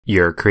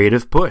Your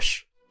Creative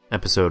Push,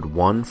 episode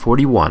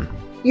 141.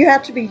 You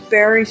have to be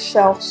very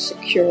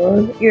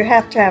self-secure. You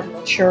have to have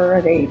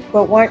maturity.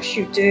 But once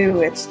you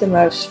do, it's the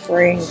most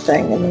freeing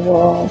thing in the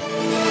world.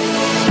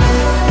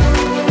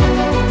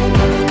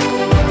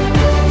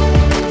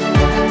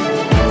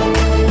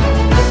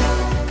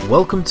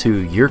 Welcome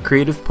to Your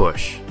Creative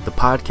Push, the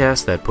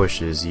podcast that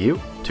pushes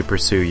you to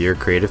pursue your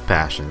creative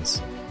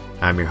passions.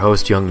 I'm your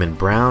host, Youngman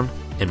Brown,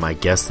 and my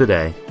guest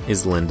today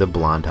is Linda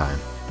Blondheim.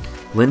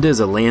 Linda is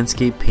a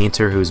landscape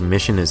painter whose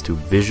mission is to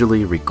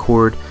visually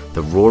record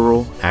the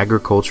rural,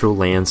 agricultural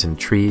lands and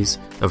trees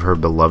of her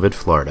beloved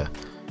Florida.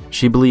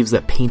 She believes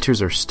that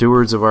painters are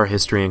stewards of our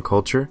history and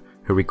culture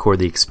who record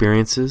the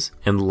experiences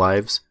and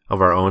lives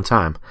of our own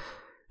time,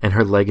 and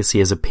her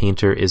legacy as a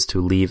painter is to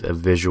leave a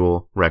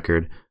visual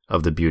record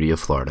of the beauty of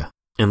Florida.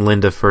 And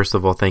Linda, first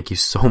of all, thank you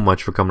so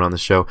much for coming on the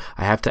show.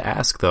 I have to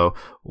ask, though,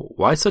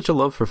 why such a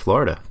love for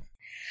Florida?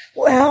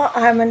 Well,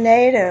 I'm a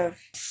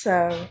native,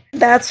 so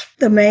that's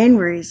the main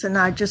reason.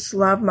 I just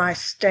love my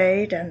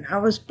state, and I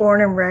was born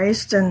and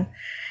raised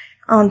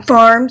on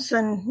farms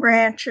and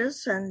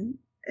ranches, and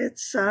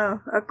it's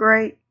a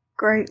great,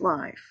 great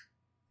life.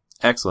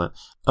 Excellent.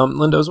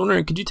 Linda, I was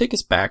wondering, could you take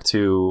us back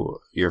to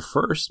your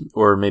first,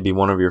 or maybe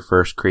one of your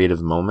first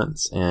creative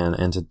moments,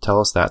 and to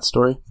tell us that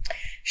story?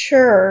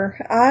 Sure.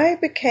 I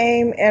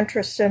became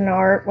interested in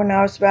art when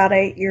I was about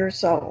 8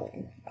 years old.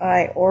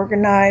 I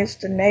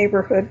organized a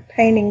neighborhood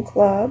painting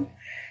club.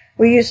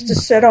 We used to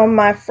sit on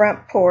my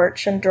front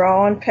porch and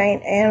draw and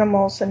paint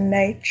animals and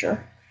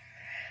nature.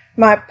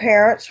 My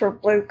parents were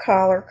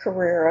blue-collar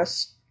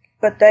careerists,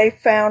 but they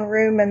found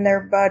room in their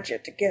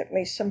budget to get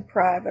me some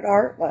private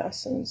art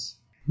lessons.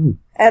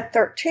 At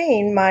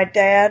 13, my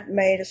dad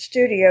made a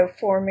studio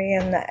for me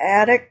in the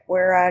attic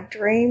where I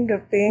dreamed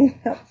of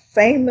being a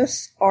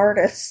famous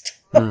artist.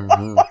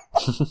 Mm-hmm.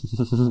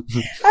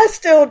 I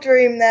still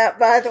dream that,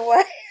 by the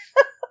way.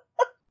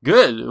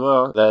 Good.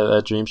 Well,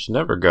 that dream should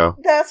never go.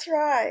 That's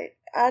right.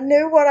 I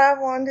knew what I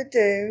wanted to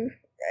do,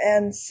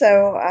 and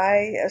so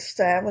I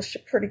established a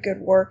pretty good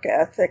work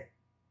ethic.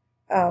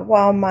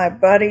 While my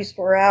buddies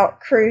were out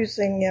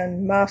cruising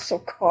in muscle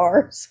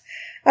cars,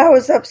 I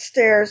was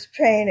upstairs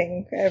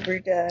painting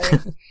every day.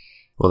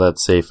 Well,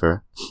 that's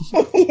safer.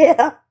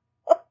 Yeah.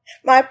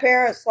 My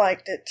parents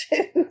liked it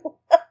too.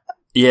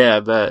 Yeah, I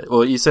bet.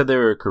 Well, you said they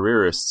were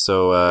careerists,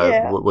 so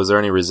yeah. Was there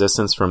any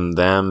resistance from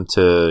them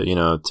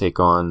to,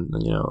 take on,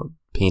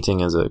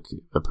 painting as a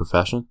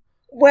profession?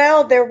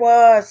 Well, there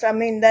was. I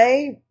mean,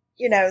 they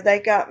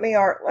got me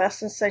art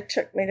lessons. They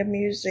took me to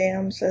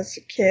museums as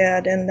a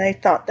kid, and they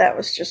thought that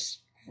was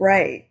just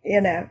great,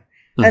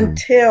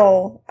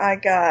 until I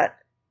got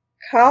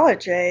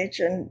college age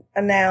and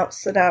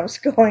announced that I was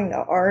going to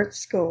art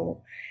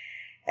school.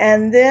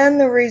 And then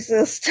the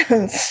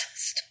resistance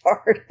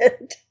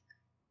started.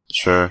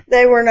 Sure.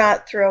 They were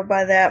not thrilled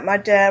by that. My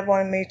dad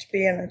wanted me to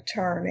be an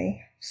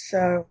attorney,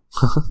 so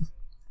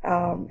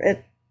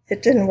it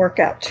didn't work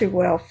out too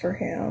well for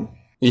him.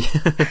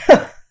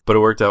 Yeah. But it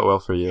worked out well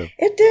for you.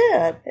 It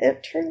did.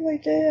 It truly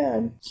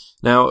did.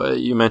 Now,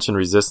 you mentioned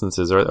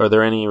resistances. Are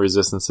there any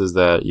resistances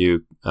that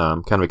you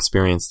kind of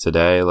experience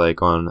today,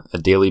 like on a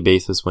daily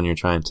basis when you're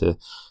trying to,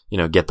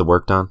 get the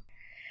work done?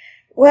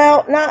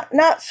 Well,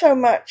 not so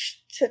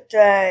much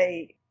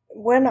today.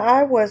 When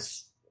I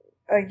was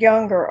a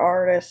younger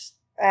artist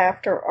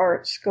after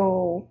art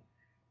school,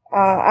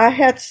 I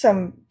had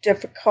some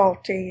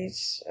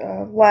difficulties,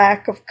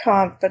 lack of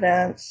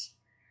confidence.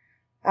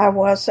 I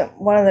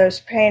wasn't one of those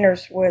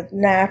painters with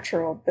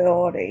natural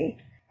ability.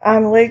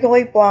 I'm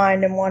legally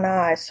blind in one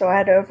eye, so I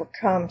had to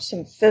overcome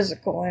some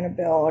physical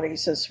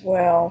inabilities as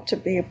well to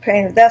be a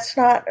painter. That's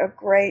not a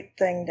great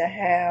thing to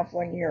have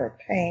when you're a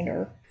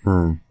painter.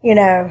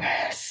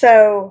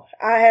 So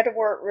I had to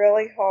work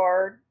really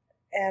hard,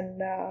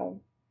 and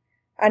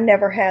I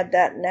never had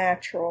that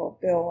natural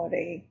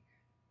ability.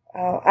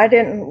 I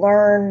didn't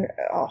learn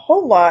a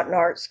whole lot in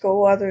art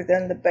school other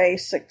than the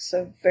basics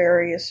of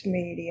various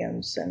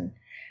mediums, and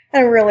I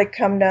really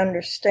come to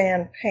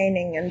understand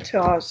painting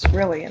until I was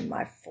really in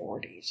my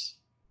 40s.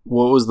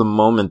 What was the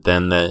moment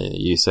then that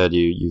you said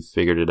you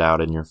figured it out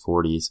in your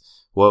 40s?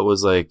 What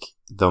was like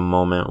the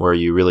moment where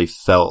you really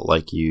felt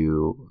like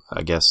you,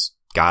 I guess,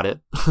 got it?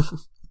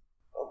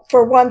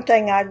 For one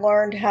thing, I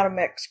learned how to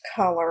mix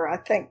color. I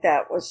think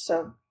that was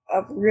a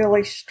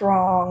really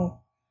strong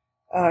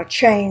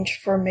change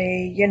for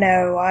me.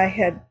 I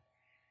had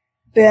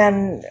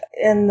been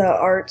in the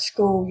art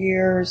school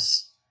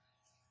years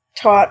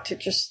taught to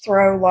just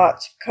throw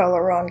lots of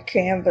color on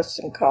canvas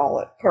and call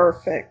it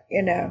perfect,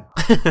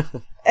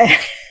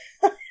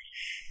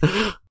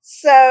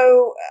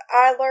 So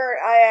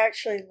I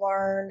actually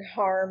learned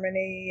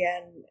harmony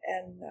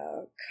and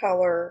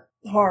color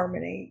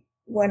harmony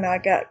when I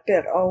got a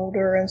bit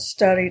older and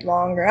studied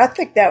longer. I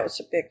think that was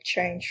a big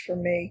change for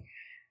me,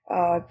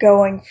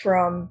 going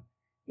from,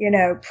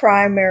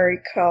 primary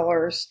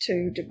colors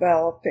to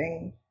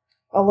developing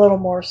a little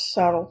more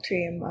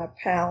subtlety in my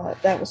palette.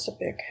 That was a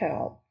big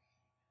help.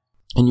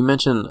 And you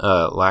mentioned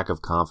lack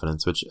of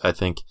confidence, which I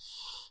think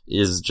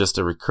is just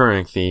a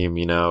recurring theme,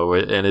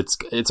 and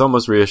it's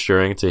almost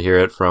reassuring to hear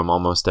it from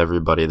almost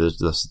everybody. There's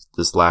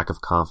this lack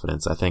of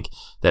confidence. I think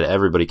that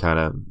everybody kind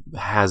of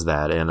has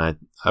that, and I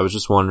was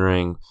just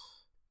wondering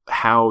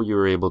how you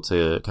were able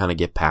to kind of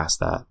get past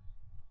that.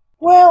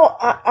 Well,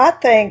 I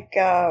think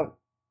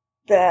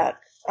that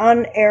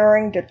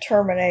unerring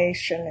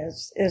determination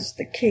is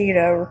the key to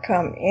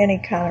overcome any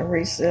kind of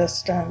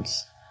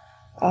resistance.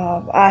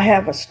 I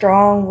have a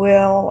strong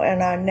will,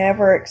 and I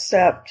never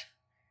accept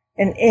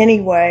in any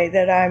way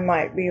that I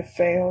might be a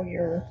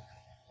failure.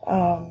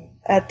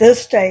 At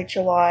this stage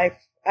of life,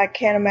 I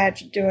can't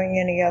imagine doing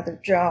any other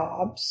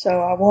job, so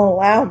I won't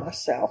allow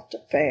myself to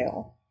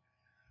fail.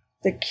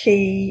 The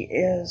key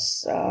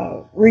is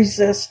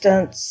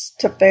resistance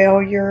to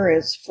failure,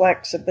 is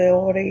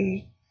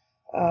flexibility,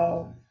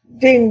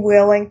 being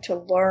willing to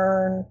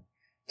learn,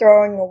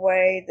 throwing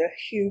away the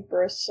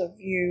hubris of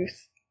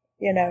youth,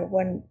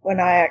 when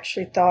I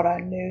actually thought I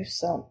knew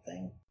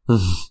something.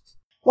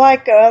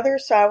 Like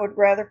others, I would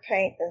rather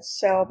paint than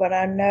sell, but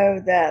I know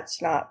that's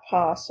not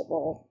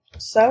possible.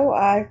 So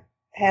I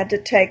had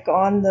to take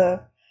on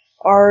the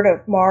art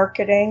of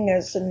marketing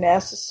as a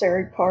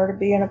necessary part of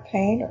being a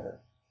painter.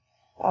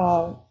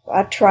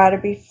 I try to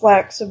be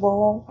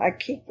flexible. I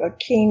keep a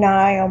keen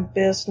eye on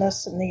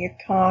business and the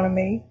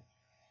economy.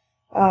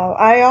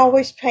 I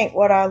always paint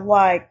what I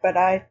like, but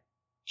I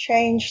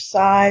change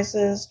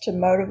sizes to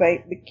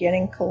motivate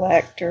beginning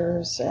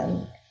collectors,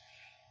 and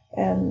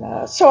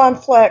so I'm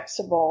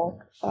flexible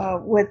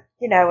with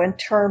in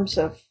terms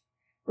of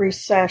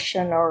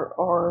recession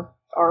or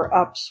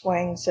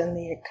upswings in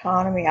the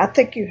economy. I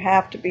think you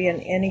have to be in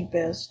any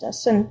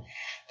business, and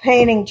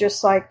painting,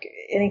 just like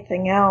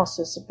anything else,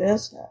 is a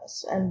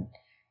business. And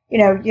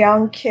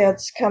young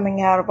kids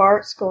coming out of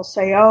art school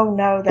say, "Oh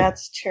no,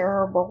 that's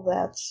terrible.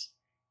 That's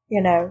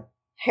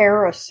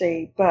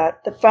heresy." But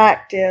the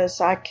fact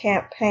is, I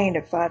can't paint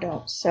if I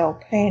don't sell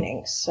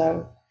paintings.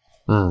 So,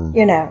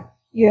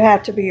 you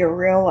have to be a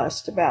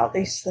realist about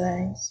these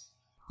things.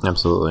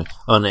 Absolutely.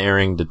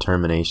 Unerring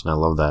determination. I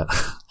love that.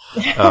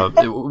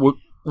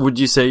 Would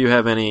you say you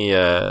have any,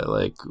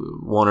 like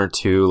one or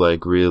two,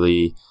 like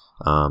really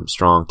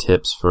strong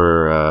tips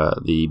for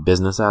the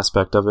business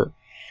aspect of it?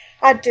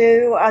 I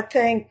do. I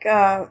think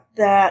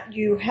that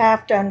you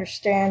have to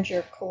understand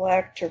your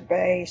collector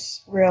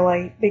base,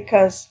 really,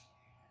 because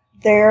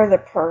they're the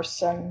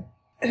person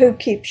who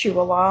keeps you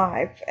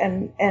alive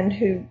and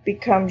who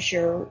becomes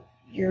your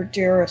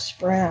dearest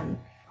friend.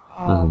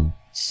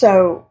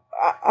 So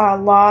a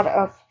lot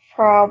of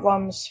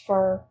problems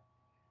for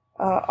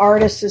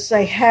artists is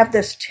they have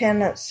this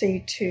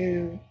tendency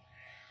to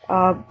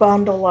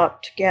bundle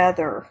up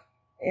together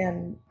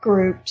in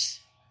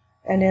groups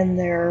and in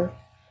their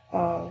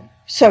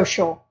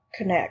social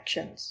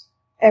connections.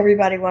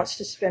 Everybody wants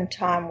to spend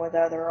time with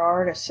other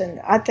artists, and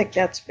I think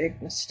that's a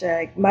big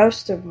mistake.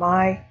 Most of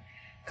my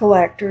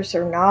collectors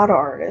are not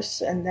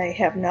artists, and they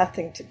have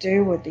nothing to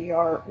do with the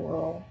art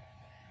world.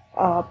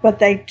 But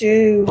they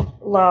do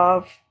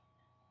love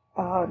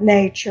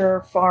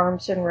nature,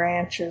 farms and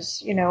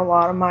ranches. A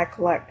lot of my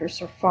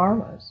collectors are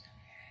farmers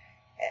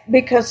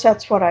because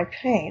that's what I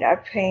paint. I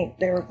paint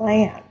their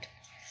land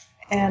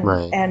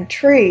and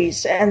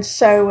trees. And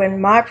so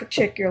in my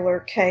particular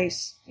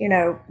case,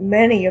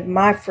 many of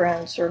my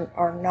friends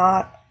are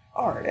not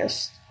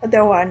artists,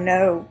 though I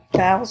know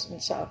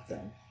thousands of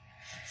them.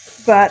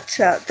 But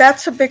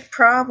that's a big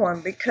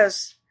problem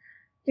because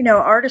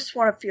artists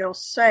want to feel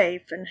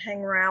safe and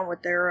hang around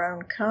with their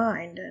own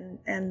kind,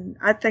 and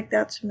I think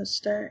that's a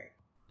mistake.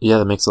 Yeah,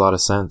 that makes a lot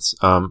of sense.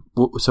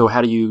 So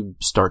how do you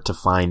start to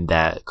find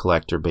that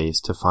collector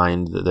base, to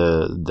find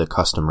the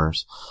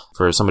customers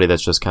for somebody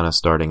that's just kind of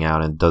starting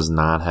out and does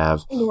not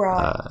have,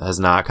 has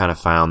not kind of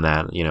found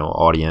that,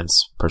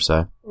 audience per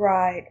se?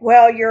 Right.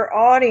 Well, your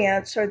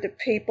audience are the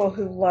people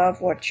who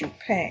love what you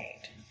paint.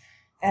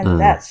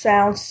 And that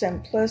sounds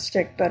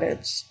simplistic, but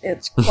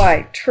it's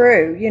quite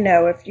true.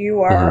 If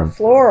you are a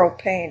floral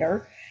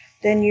painter,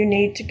 then you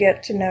need to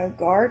get to know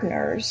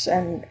gardeners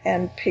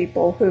and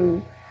people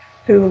who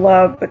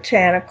love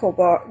botanical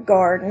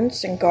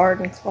gardens and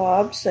garden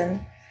clubs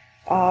and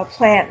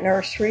plant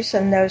nurseries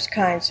and those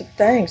kinds of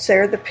things.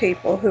 They're the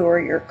people who are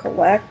your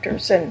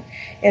collectors. And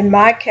in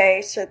my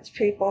case, it's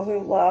people who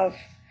love,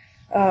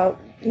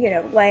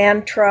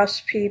 land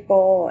trust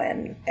people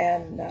and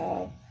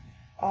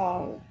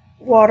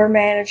water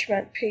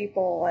management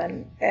people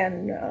and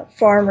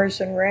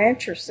farmers and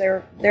ranchers.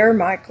 They're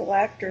my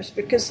collectors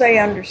because they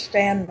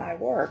understand my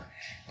work.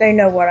 They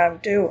know what I'm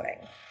doing.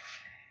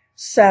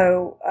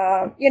 So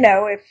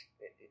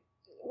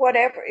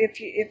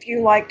if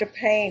you like to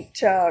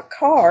paint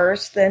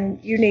cars, then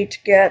you need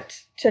to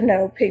get to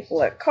know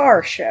people at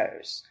car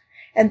shows.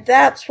 And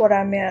that's what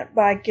I meant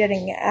by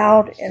getting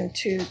out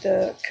into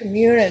the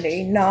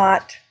community,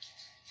 not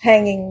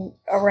hanging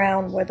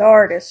around with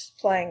artists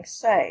playing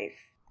safe.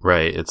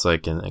 Right. It's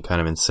like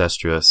kind of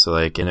incestuous. So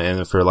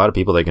and for a lot of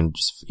people, they can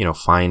just,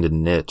 find a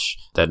niche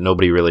that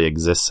nobody really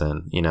exists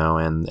in,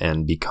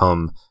 and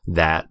become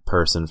that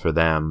person for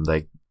them.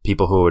 Like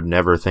people who would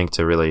never think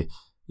to really,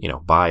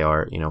 buy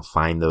art,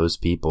 find those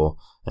people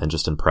and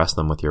just impress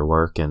them with your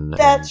work.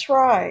 That's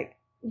right.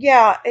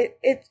 Yeah,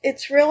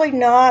 it's really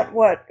not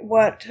what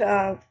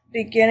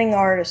beginning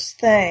artists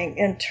think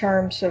in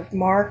terms of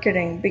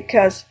marketing,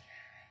 because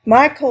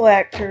my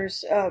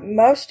collectors,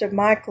 most of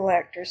my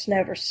collectors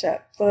never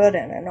set foot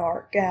in an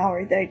art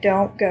gallery. They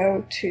don't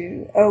go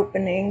to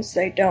openings.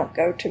 They don't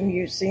go to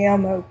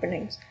museum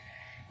openings.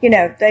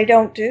 They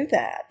don't do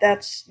that.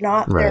 That's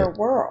not their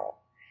world.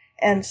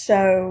 And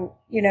so,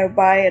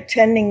 by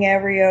attending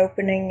every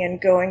opening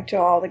and going to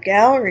all the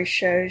gallery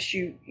shows,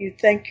 you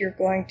think you're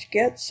going to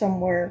get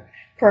somewhere.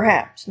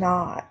 Perhaps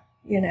not.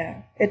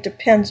 It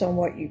depends on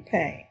what you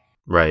paint.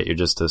 Right. You're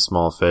just a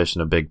small fish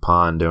in a big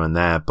pond doing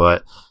that,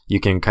 but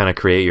you can kind of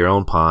create your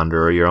own pond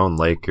or your own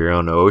lake, your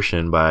own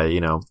ocean by,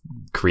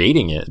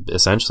 creating it,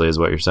 essentially, is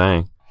what you're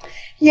saying.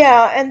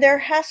 Yeah, and there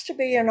has to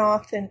be an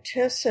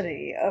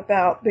authenticity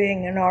about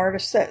being an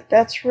artist.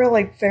 That's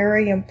really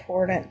very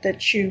important,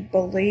 that you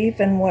believe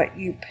in what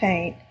you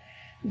paint,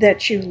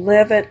 that you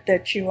live it,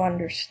 that you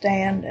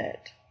understand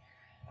it.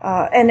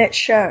 And it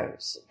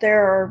shows.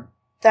 There are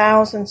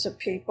thousands of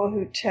people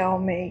who tell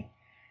me,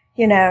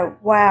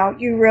 wow,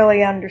 you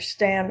really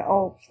understand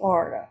old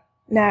Florida,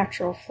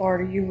 natural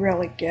Florida, you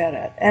really get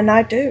it. And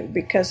I do,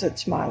 because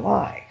it's my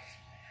life.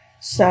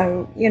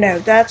 So,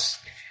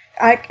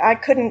 I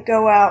couldn't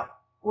go out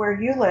where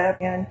you live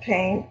and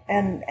paint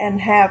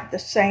and have the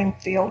same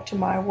feel to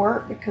my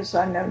work, because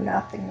I know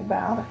nothing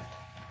about it.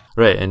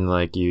 Right, and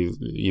like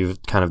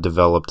you've kind of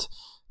developed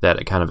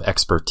that kind of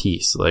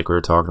expertise, like we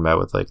were talking about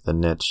with like the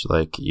niche.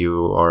 Like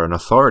you are an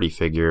authority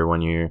figure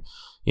when you're,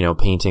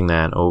 painting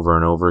that over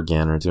and over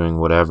again or doing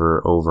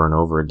whatever over and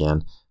over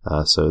again.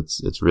 So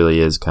it's really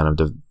is kind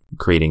of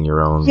creating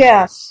your own.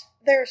 Yes,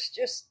 there's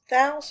just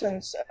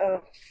thousands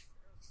of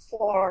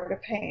Florida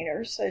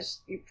painters,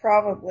 as you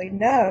probably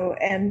know,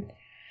 and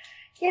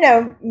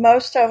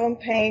most of them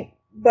paint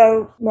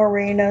boat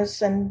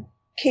marinas and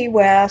Key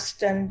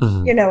West and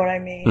you know what I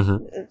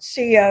mean,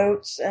 sea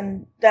oats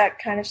and that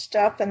kind of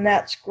stuff, and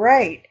that's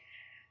great.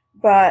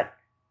 But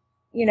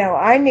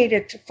I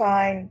needed to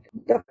find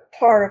the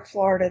part of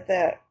Florida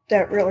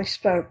that really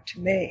spoke to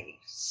me.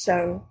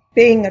 So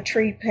being a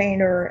tree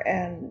painter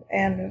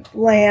and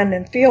land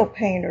and field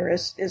painter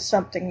is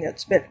something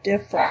that's a bit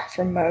different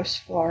from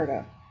most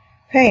Florida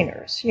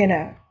painters,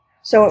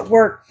 So it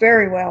worked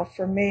very well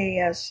for me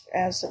as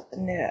a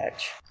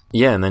niche.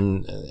 Yeah,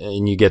 and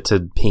you get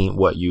to paint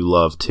what you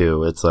love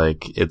too. It's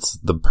like it's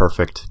the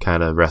perfect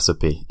kind of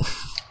recipe.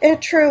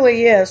 It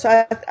truly is.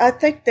 I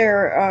think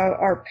there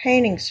are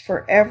paintings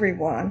for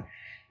everyone.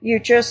 You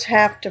just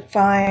have to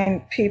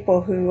find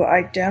people who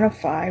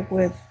identify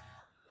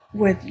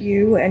with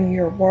you and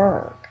your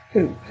work,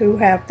 who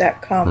have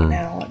that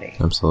commonality.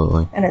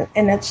 Absolutely.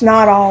 And it's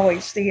not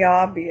always the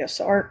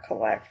obvious art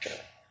collector.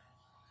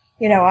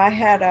 I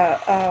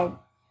had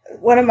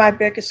one of my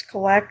biggest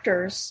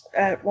collectors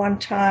at one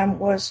time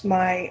was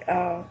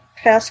my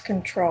pest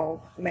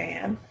control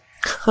man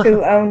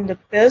who owned the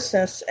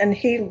business, and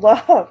he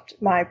loved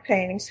my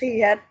paintings. He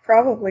had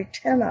probably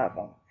 10 of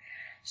them.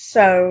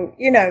 So,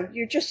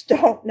 you just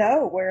don't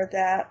know where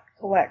that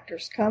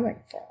collector's coming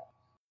from.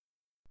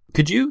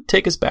 Could you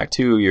take us back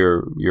to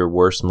your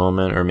worst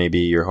moment or maybe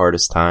your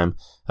hardest time,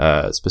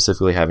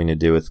 specifically having to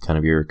do with kind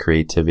of your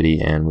creativity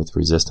and with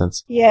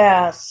resistance?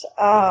 Yes.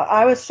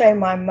 I would say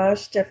my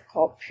most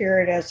difficult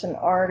period as an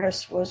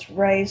artist was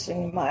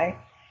raising my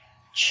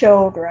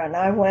children.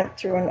 I went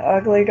through an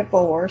ugly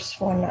divorce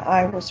when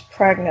I was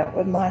pregnant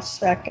with my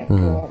second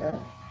daughter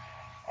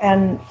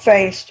and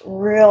faced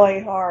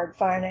really hard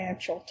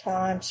financial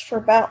times for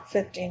about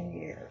 15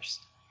 years.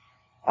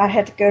 I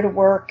had to go to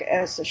work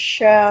as a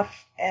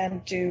chef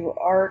and do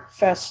art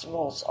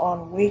festivals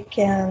on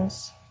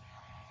weekends.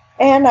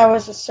 And I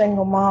was a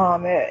single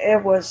mom.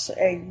 It was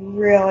a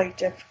really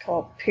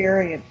difficult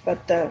period.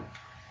 But the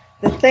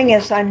thing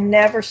is, I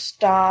never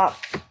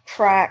stopped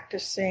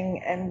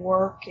practicing and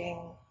working,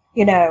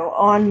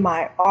 on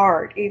my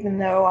art, even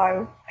though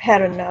I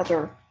had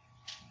another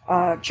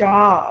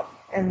job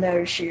in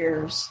those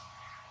years.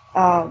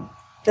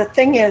 The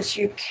thing is,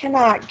 you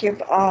cannot give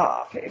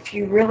up. If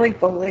you really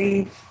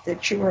believe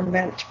that you were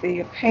meant to be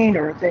a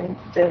painter,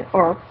 then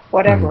or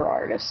whatever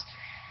artist,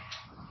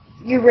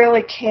 you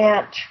really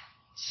can't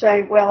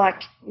say, well,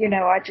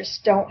 I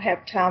just don't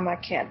have time. I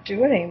can't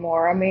do it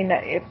anymore. I mean,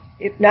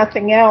 if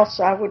nothing else,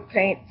 I would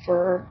paint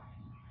for,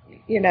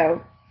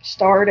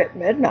 start at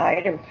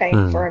midnight and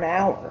paint for an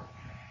hour.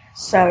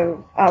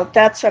 So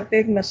that's a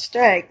big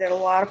mistake that a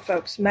lot of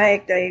folks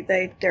make.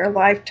 Their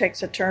life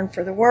takes a turn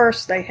for the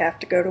worse. They have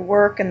to go to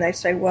work and they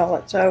say, well,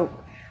 it's over.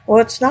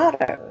 Well, it's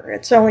not over.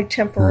 It's only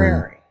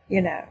temporary,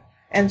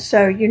 And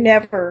so you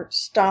never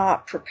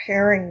stop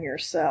preparing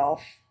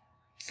yourself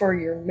for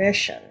your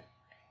mission.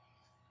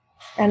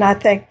 And I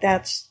think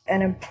that's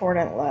an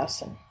important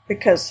lesson,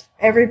 because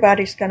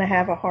everybody's going to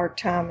have a hard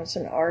time as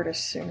an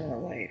artist sooner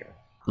or later.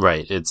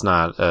 Right. It's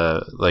not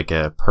like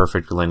a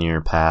perfect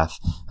linear path.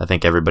 I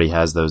think everybody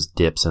has those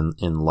dips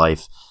in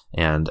life.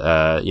 And,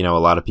 you know, a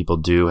lot of people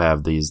do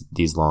have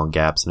these long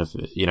gaps. And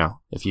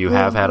if you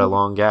have had a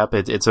long gap,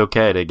 it's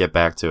okay to get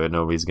back to it.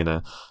 Nobody's going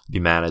to be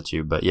mad at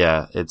you. But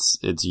yeah, it's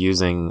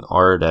using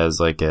art as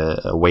like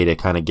a way to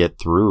kind of get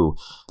through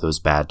those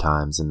bad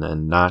times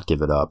and not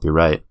give it up. You're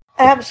right.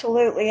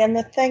 Absolutely. And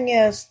the thing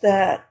is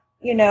that,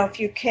 you know, if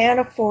you can't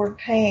afford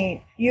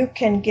paint, you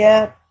can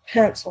get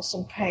pencils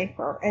and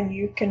paper and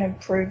you can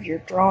improve your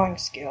drawing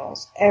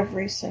skills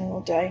every single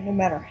day, no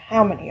matter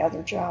how many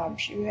other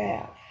jobs you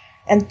have.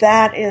 And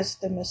that is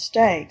the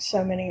mistake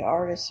so many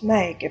artists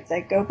make. If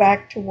they go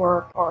back to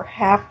work or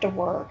have to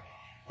work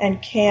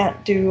and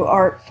can't do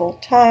art full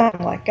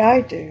time like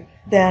I do,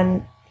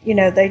 then, you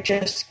know, they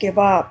just give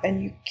up.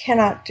 And you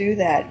cannot do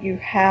that. You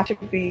have to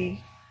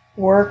be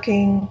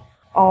working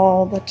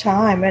all the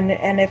time.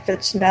 And if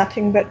it's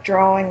nothing but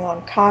drawing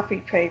on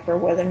copy paper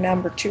with a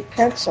number 2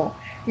 pencil,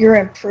 you're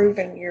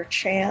improving your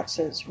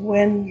chances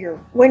when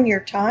your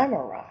time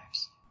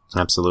arrives.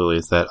 Absolutely.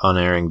 It's that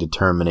unerring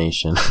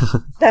determination.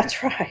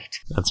 That's right.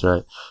 That's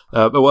right.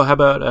 But how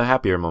about a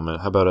happier moment?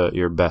 How about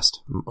your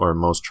best or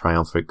most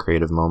triumphant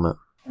creative moment?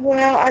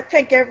 Well, I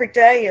think every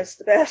day is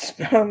the best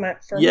moment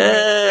for me.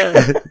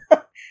 Yeah.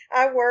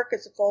 I work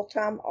as a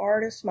full-time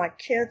artist. My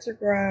kids are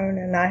grown,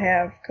 and I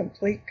have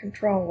complete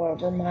control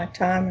over my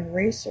time and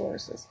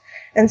resources.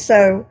 And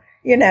so,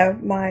 you know,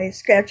 my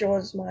schedule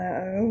is my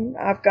own.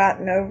 I've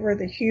gotten over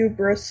the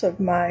hubris of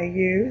my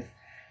youth.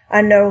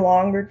 I no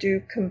longer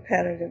do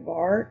competitive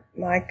art.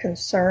 My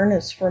concern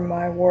is for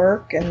my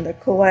work and the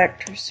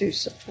collectors who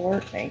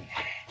support me.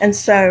 And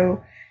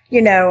so,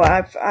 you know,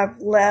 I've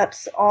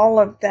let all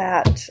of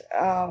that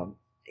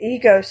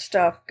ego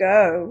stuff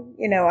go.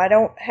 You know, I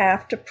don't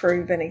have to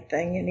prove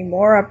anything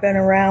anymore. I've been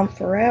around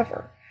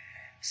forever.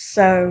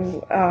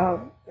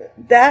 So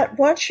that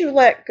once you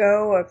let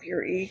go of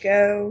your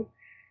ego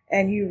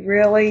and you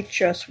really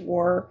just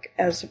work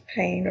as a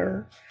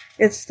painter,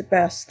 it's the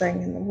best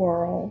thing in the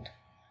world.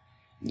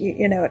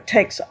 You know, it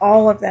takes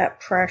all of that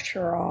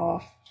pressure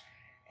off,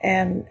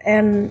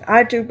 and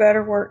I do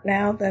better work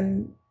now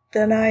than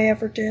I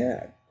ever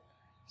did.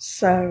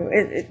 So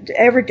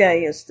every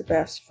day is the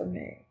best for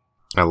me.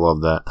 I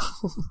love that.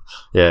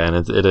 Yeah, and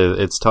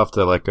it's tough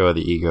to let go of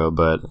the ego,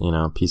 but you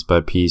know, piece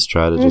by piece,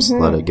 try to just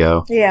let it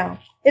go. Yeah,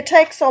 it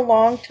takes a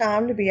long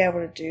time to be able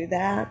to do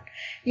that.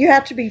 You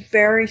have to be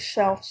very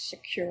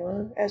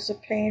self-secure as a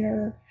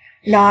painter,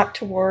 not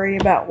to worry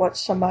about what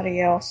somebody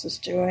else is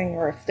doing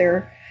or if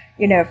they're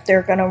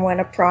going to win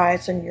a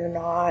prize and you're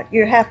not.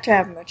 You have to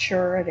have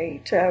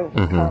maturity to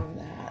overcome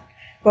that.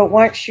 But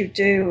once you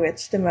do,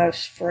 it's the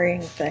most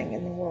freeing thing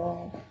in the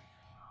world.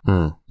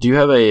 Do you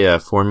have a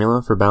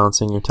formula for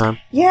balancing your time?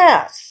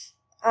 Yes.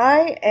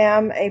 I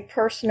am a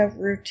person of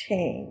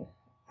routine.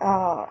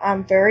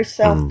 I'm very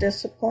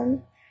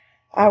self-disciplined.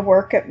 I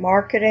work at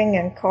marketing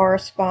and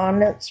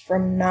correspondence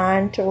from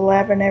 9 to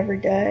 11 every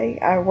day.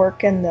 I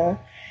work in the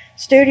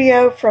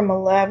studio from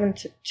 11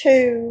 to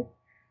 2.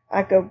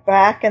 I go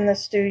back in the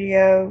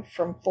studio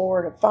from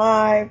 4 to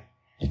 5,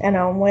 and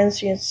on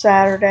Wednesday and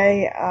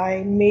Saturday,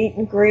 I meet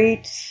and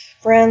greet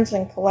friends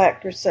and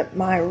collectors at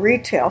my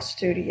retail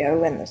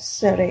studio in the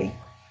city.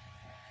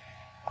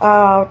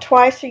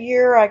 Twice a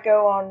year, I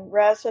go on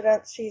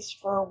residencies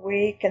for a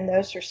week, and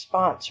those are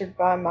sponsored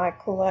by my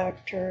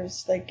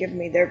collectors. They give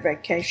me their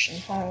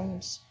vacation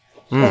homes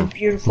in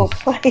beautiful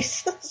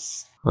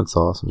places. That's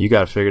awesome. You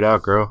got it figured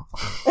out, girl.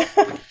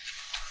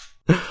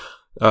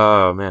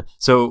 Oh, man.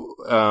 So,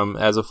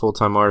 as a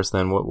full-time artist,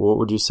 then, what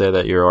would you say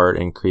that your art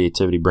and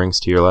creativity brings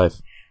to your life?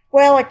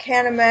 Well, I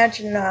can't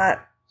imagine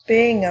not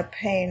being a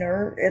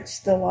painter.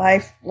 It's the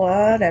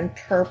lifeblood and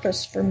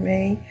purpose for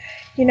me.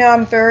 You know,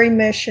 I'm very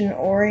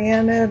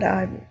mission-oriented.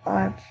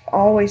 I've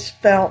always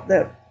felt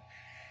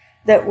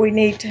that we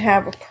need to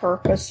have a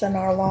purpose in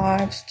our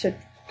lives to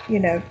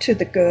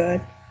the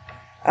good.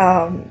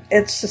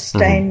 It's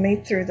sustained me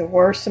through the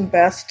worst and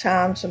best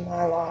times of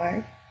my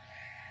life.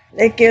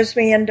 It gives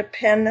me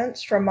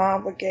independence from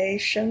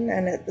obligation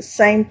and at the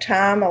same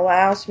time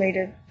allows me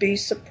to be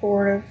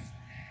supportive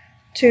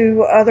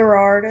to other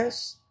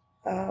artists.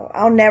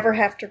 I'll never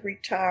have to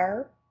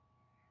retire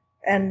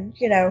and,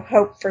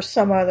 hope for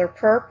some other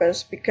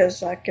purpose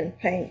because I can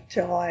paint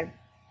till I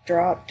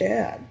drop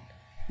dead.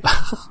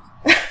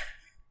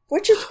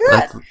 Which is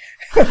good.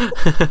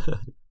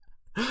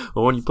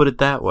 Well, when you put it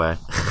that way.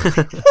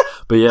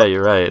 But yeah,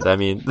 you're right. I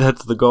mean,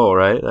 that's the goal,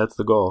 right? That's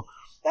the goal.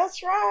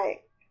 That's right.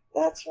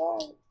 That's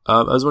right.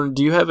 I was wondering,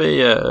 do you have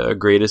a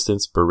greatest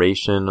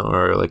inspiration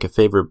or like a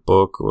favorite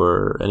book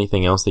or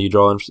anything else that you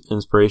draw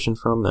inspiration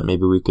from that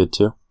maybe we could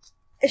too?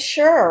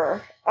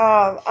 Sure.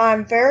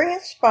 I'm very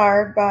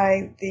inspired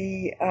by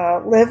the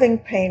living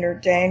painter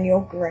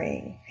Daniel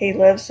Green. He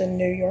lives in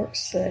New York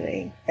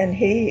City, and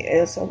he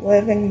is a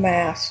living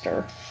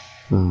master.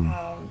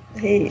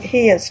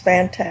 He is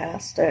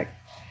fantastic.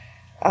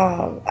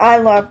 I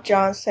love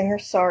John Singer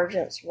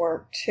Sargent's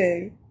work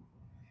too.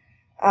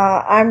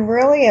 I'm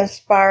really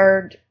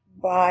inspired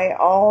by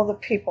all the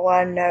people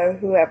I know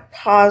who have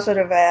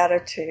positive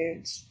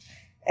attitudes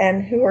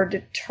and who are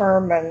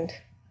determined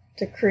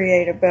to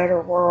create a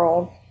better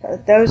world.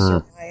 Those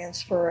are my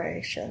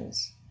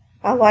inspirations.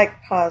 I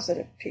like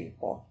positive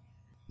people.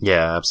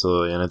 Yeah,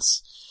 absolutely. And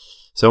it's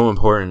so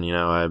important,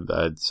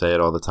 I'd say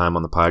it all the time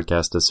on the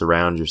podcast, to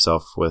surround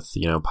yourself with,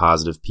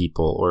 positive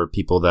people, or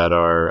people that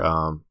are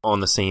on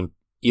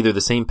either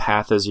the same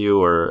path as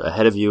you or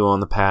ahead of you on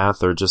the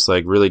path, or just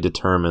like really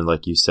determined,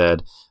 like you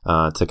said,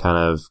 to kind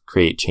of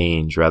create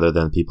change, rather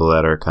than people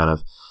that are kind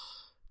of,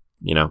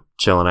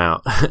 chilling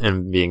out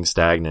and being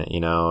stagnant,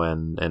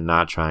 and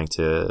not trying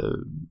to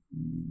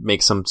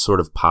make some sort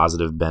of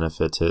positive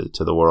benefit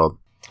to the world.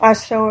 I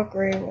so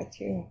agree with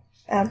you.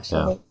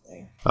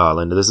 Absolutely. Yeah.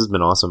 Linda, this has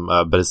been awesome,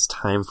 but it's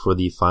time for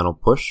the final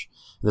push.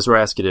 This is where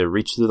I ask you to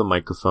reach through the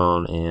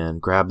microphone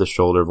and grab the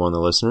shoulder of one of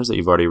the listeners that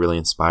you've already really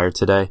inspired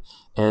today,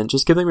 and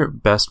just give them your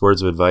best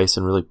words of advice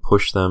and really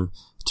push them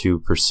to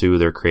pursue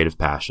their creative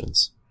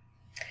passions.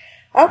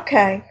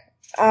 Okay.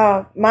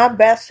 My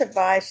best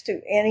advice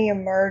to any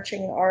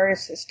emerging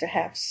artist is to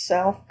have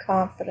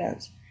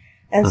self-confidence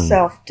and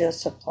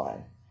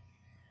self-discipline.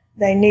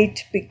 They need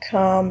to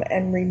become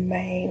and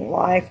remain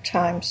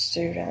lifetime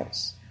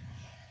students.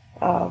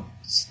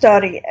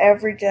 Study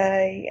every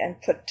day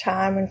and put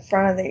time in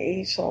front of the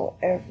easel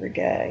every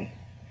day.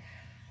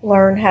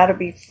 Learn how to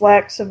be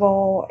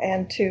flexible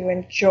and to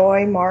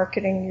enjoy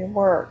marketing your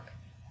work.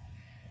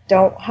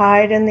 Don't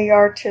hide in the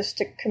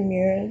artistic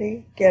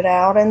community. Get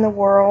out in the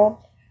world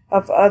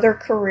of other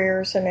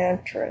careers and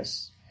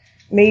interests.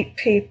 Meet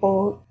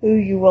people who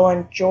you will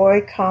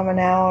enjoy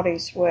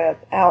commonalities with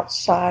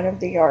outside of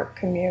the art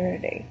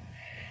community.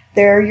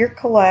 They're your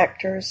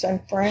collectors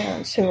and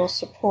friends who will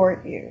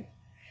support you.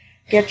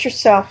 Get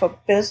yourself a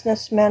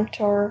business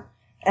mentor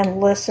and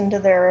listen to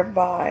their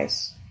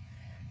advice.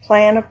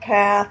 Plan a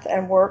path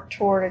and work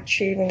toward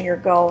achieving your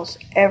goals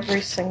every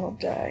single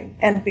day,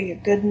 and be a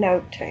good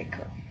note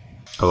taker.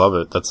 I love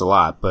it. That's a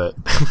lot, but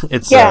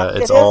it's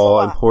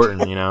all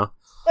important,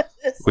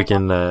 we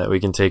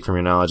can take from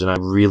your knowledge. And I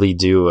really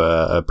do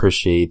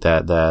appreciate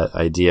that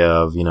idea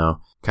of,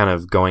 kind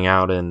of going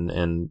out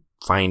and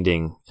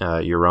finding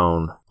your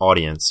own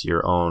audience,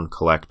 your own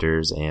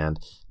collectors, and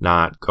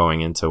not going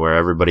into where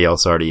everybody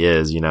else already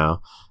is.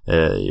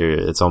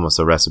 It's almost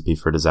a recipe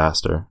for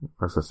disaster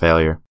or for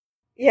failure.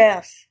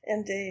 Yes,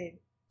 indeed.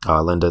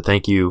 Linda,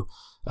 thank you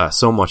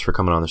so much for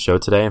coming on the show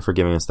today and for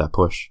giving us that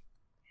push.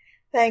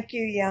 Thank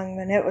you,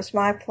 Youngman. It was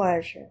my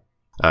pleasure.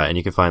 And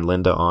you can find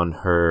Linda on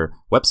her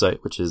website,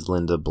 which is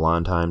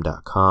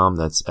lindablondheim.com.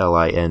 That's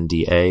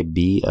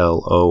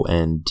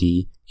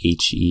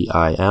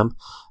LindaBlondheim.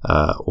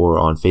 Or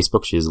on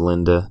Facebook, she is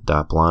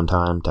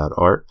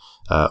linda.blondheim.art.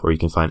 Or you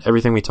can find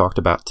everything we talked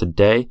about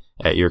today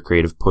at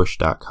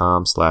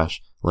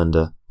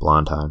yourcreativepush.com/Linda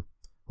Blondheim.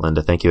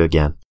 Linda, thank you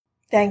again.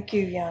 Thank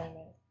you,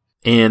 Youngman.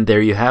 And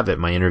there you have it,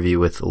 my interview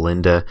with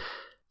Linda.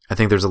 I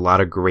think there's a lot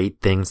of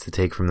great things to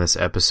take from this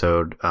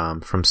episode,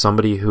 from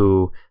somebody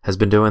who has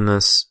been doing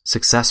this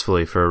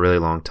successfully for a really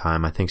long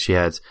time. I think she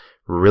has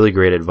really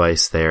great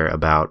advice there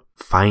about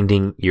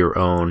finding your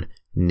own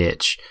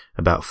niche,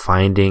 about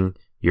finding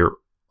your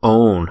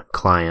own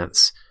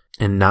clients,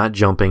 and not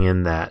jumping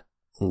in that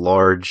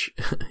large,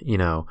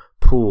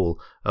 pool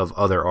of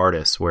other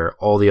artists where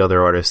all the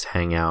other artists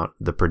hang out,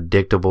 the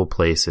predictable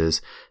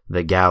places,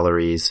 the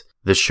galleries,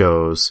 the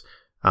shows,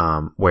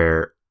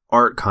 where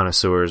art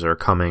connoisseurs are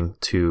coming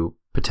to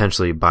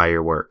potentially buy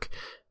your work.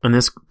 And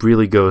this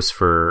really goes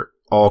for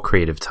all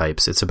creative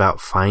types. It's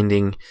about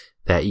finding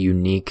that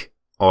unique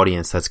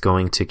audience that's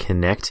going to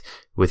connect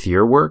with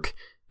your work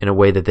in a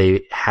way that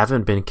they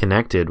haven't been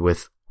connected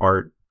with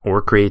art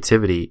or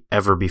creativity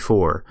ever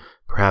before.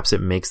 Perhaps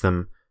it makes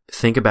them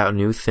think about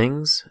new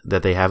things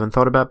that they haven't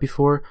thought about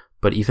before,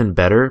 but even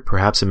better,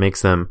 perhaps it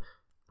makes them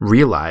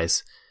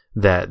realize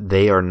that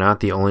they are not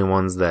the only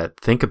ones that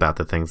think about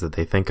the things that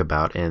they think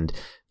about, and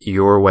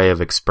your way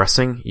of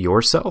expressing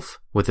yourself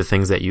with the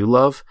things that you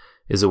love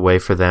is a way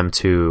for them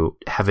to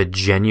have a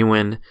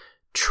genuine,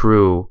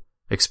 true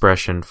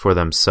expression for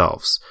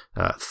themselves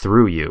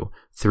through you,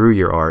 through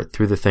your art,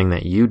 through the thing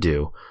that you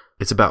do.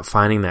 It's about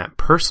finding that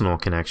personal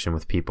connection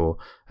with people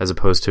as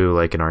opposed to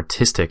like an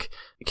artistic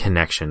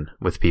connection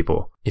with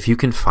people. If you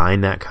can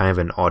find that kind of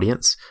an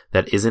audience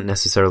that isn't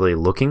necessarily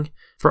looking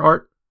for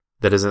art,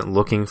 that isn't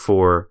looking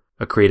for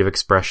a creative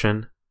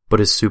expression, but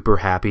is super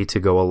happy to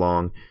go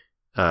along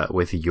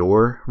with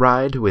your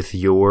ride, with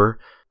your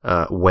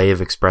way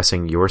of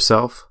expressing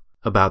yourself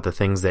about the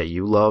things that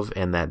you love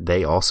and that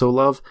they also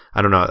love.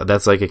 I don't know.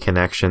 That's like a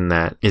connection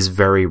that is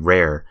very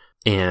rare.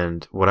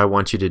 And what I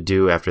want you to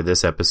do after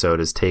this episode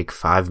is take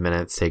 5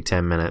 minutes, take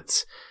 10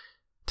 minutes,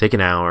 take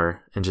an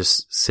hour, and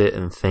just sit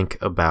and think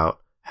about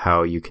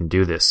how you can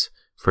do this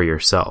for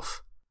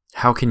yourself.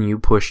 How can you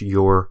push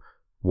your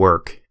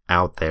work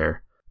out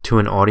there to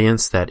an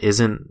audience that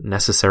isn't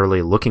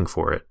necessarily looking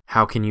for it?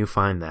 How can you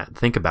find that?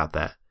 Think about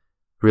that.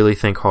 Really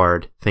think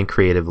hard, think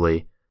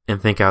creatively,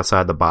 and think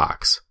outside the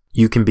box.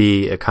 You can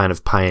be a kind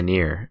of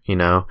pioneer,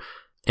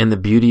 And the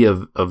beauty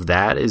of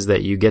that is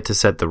that you get to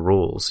set the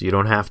rules. You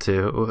don't have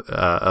to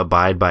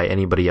abide by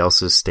anybody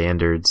else's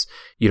standards.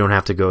 You don't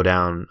have to go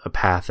down a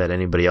path that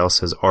anybody else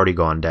has already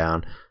gone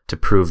down. to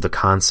prove the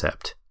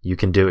concept. You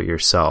can do it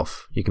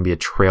yourself. You can be a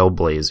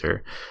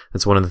trailblazer.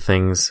 That's one of the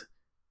things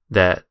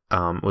that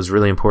was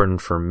really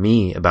important for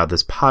me about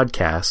this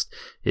podcast,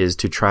 is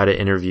to try to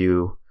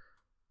interview,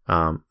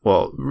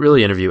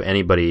 really interview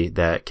anybody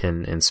that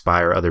can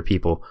inspire other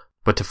people,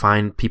 but to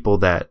find people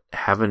that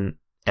haven't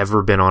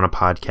ever been on a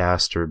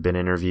podcast or been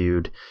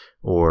interviewed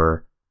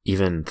or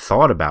even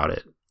thought about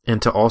it.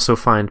 And to also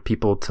find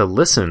people to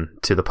listen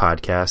to the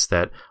podcast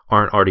that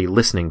aren't already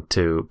listening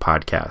to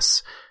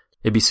podcasts.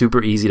 It'd be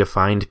super easy to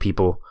find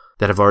people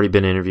that have already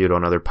been interviewed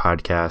on other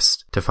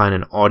podcasts, to find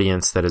an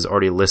audience that is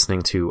already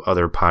listening to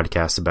other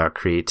podcasts about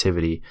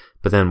creativity.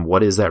 But then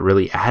what is that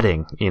really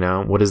adding?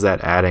 What is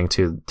that adding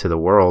to the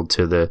world,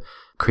 to the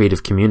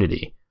creative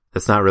community?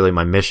 That's not really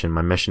my mission.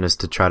 My mission is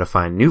to try to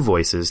find new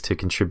voices to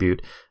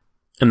contribute.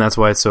 And that's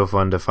why it's so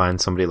fun to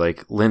find somebody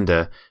like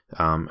Linda,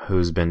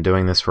 who's been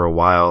doing this for a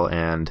while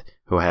and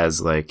who has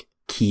like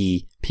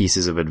key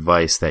pieces of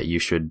advice that you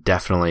should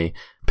definitely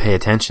pay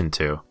attention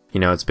to.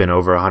 It's been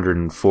over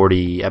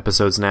 140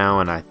 episodes now,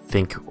 and I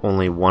think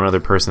only one other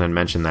person had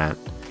mentioned that,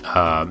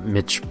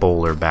 Mitch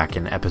Bowler, back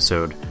in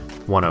episode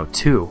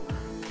 102.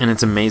 And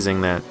it's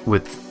amazing that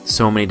with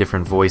so many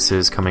different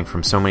voices coming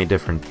from so many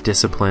different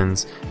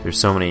disciplines, there's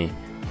so many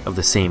of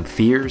the same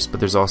fears, but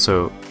there's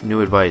also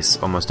new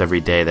advice almost every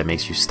day that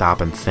makes you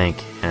stop and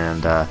think.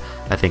 And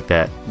I think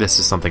that this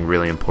is something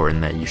really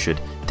important that you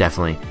should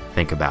definitely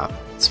think about.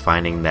 It's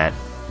finding that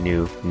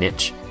new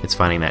niche. It's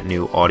finding that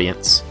new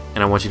audience.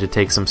 And I want you to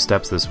take some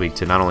steps this week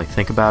to not only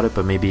think about it,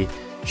 but maybe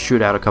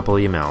shoot out a couple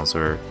of emails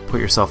or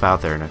put yourself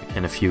out there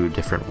in a few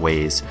different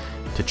ways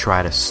to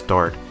try to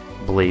start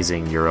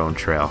blazing your own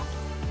trail.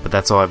 But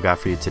that's all I've got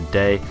for you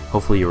today.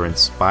 Hopefully you were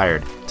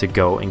inspired to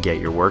go and get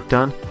your work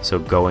done. So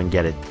go and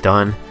get it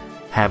done.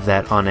 Have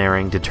that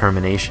unerring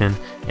determination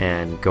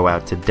and go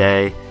out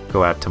today,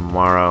 go out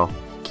tomorrow.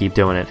 Keep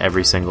doing it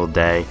every single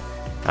day.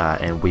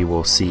 And we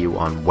will see you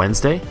on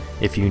Wednesday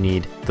if you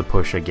need the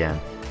push again.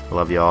 I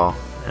love you all,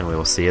 and we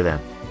will see you then.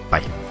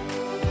 Bye.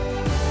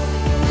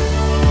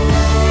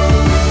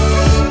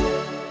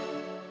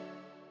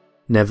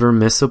 Never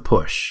miss a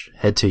push.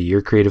 Head to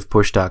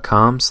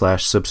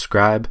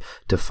yourcreativepush.com/subscribe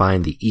to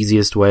find the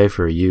easiest way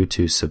for you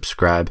to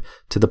subscribe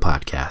to the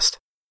podcast.